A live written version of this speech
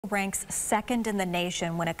Ranks second in the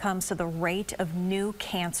nation when it comes to the rate of new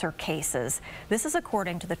cancer cases. This is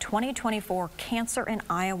according to the 2024 Cancer in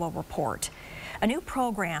Iowa report. A new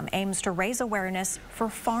program aims to raise awareness for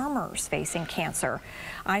farmers facing cancer.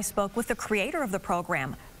 I spoke with the creator of the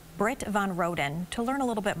program, Britt Van Roden, to learn a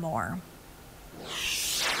little bit more.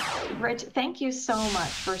 Britt, thank you so much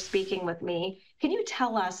for speaking with me. Can you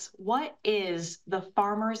tell us, what is the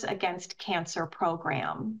Farmers Against Cancer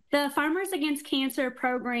program? The Farmers Against Cancer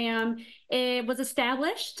program, it was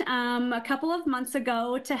established a couple of months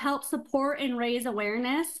ago to help support and raise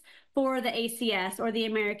awareness for the ACS, or the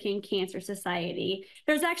American Cancer Society.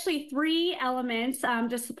 There's actually three elements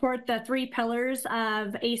to support the three pillars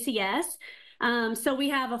of ACS. So we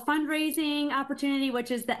have a fundraising opportunity,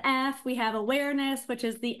 which is the F, we have awareness, which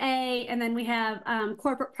is the A, and then we have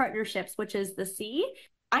corporate partnerships, which is the C.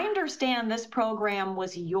 I understand this program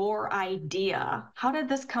was your idea. How did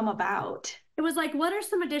this come about? It was like, what are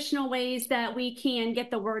some additional ways that we can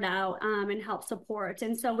get the word out and help support?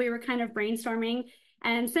 And so we were kind of brainstorming.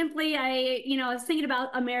 And simply, I was thinking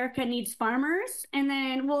about America needs farmers. And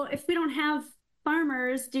then, well, if we don't have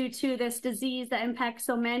farmers due to this disease that impacts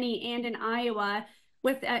so many, and in Iowa,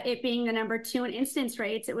 with it being the #2 in incidence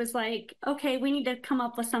rates, it was like, okay, we need to come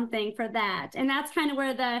up with something for that. And that's kind of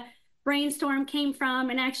where the brainstorm came from.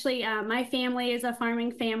 And actually, my family is a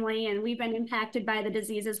farming family, and we've been impacted by the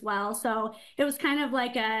disease as well. So it was kind of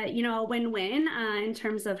like a win-win in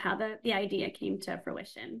terms of how the idea came to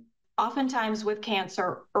fruition. Oftentimes with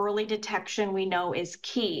cancer, early detection we know is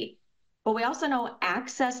key. But we also know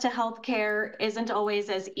access to health care isn't always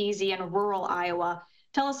as easy in rural Iowa.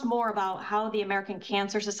 Tell us more about how the American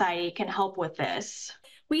Cancer Society can help with this.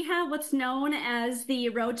 We have what's known as the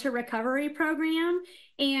Road to Recovery program,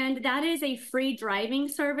 and that is a free driving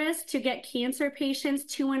service to get cancer patients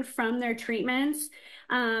to and from their treatments.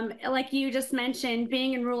 Like you just mentioned,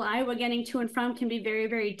 being in rural Iowa, getting to and from can be very,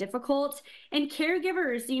 very difficult. And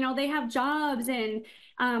caregivers, they have jobs, and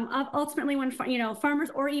ultimately when, farmers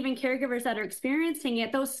or even caregivers that are experiencing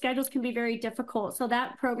it, those schedules can be very difficult. So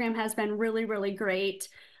that program has been really, really great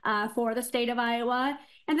for the state of Iowa.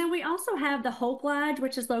 And then we also have the Hope Lodge,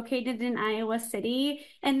 which is located in Iowa City.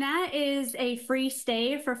 And that is a free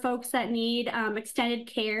stay for folks that need extended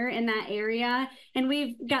care in that area. And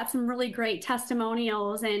we've got some really great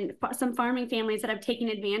testimonials and some farming families that have taken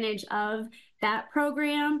advantage of that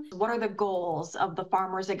program. What are the goals of the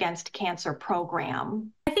Farmers Against Cancer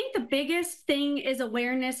program? I think the biggest thing is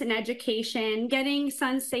awareness and education, getting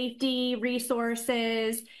sun safety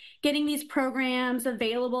resources, getting these programs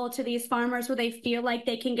available to these farmers where they feel like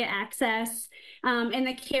they can get access, and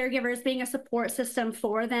the caregivers being a support system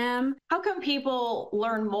for them. How can people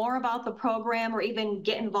learn more about the program or even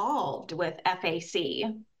get involved with FAC?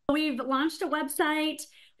 We've launched a website.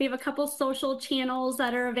 We have a couple social channels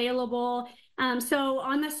that are available. So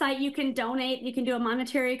on the site, you can donate, you can do a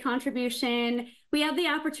monetary contribution. We have the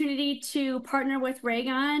opportunity to partner with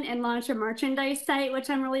Raygon and launch a merchandise site,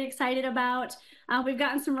 which I'm really excited about. We've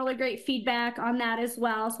gotten some really great feedback on that as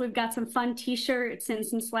well. So we've got some fun t-shirts and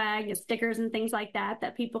some swag and stickers and things like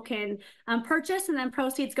that people can purchase, and then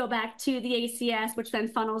proceeds go back to the ACS, which then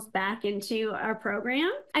funnels back into our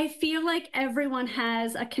program. I feel like everyone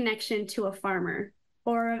has a connection to a farmer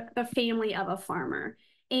or a family of a farmer.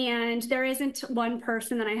 And there isn't one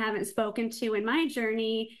person that I haven't spoken to in my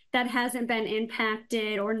journey that hasn't been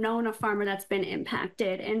impacted or known a farmer that's been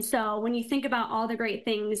impacted. And so when you think about all the great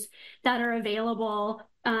things that are available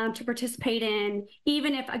to participate in,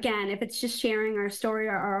 even if it's just sharing our story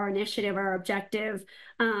or our initiative or our objective,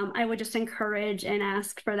 I would just encourage and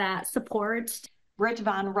ask for that support. Britt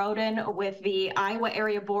Van Roden with the Iowa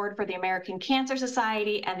Area Board for the American Cancer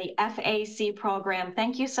Society and the FAC program.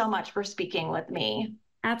 Thank you so much for speaking with me.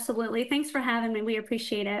 Absolutely. Thanks for having me. We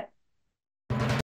appreciate it.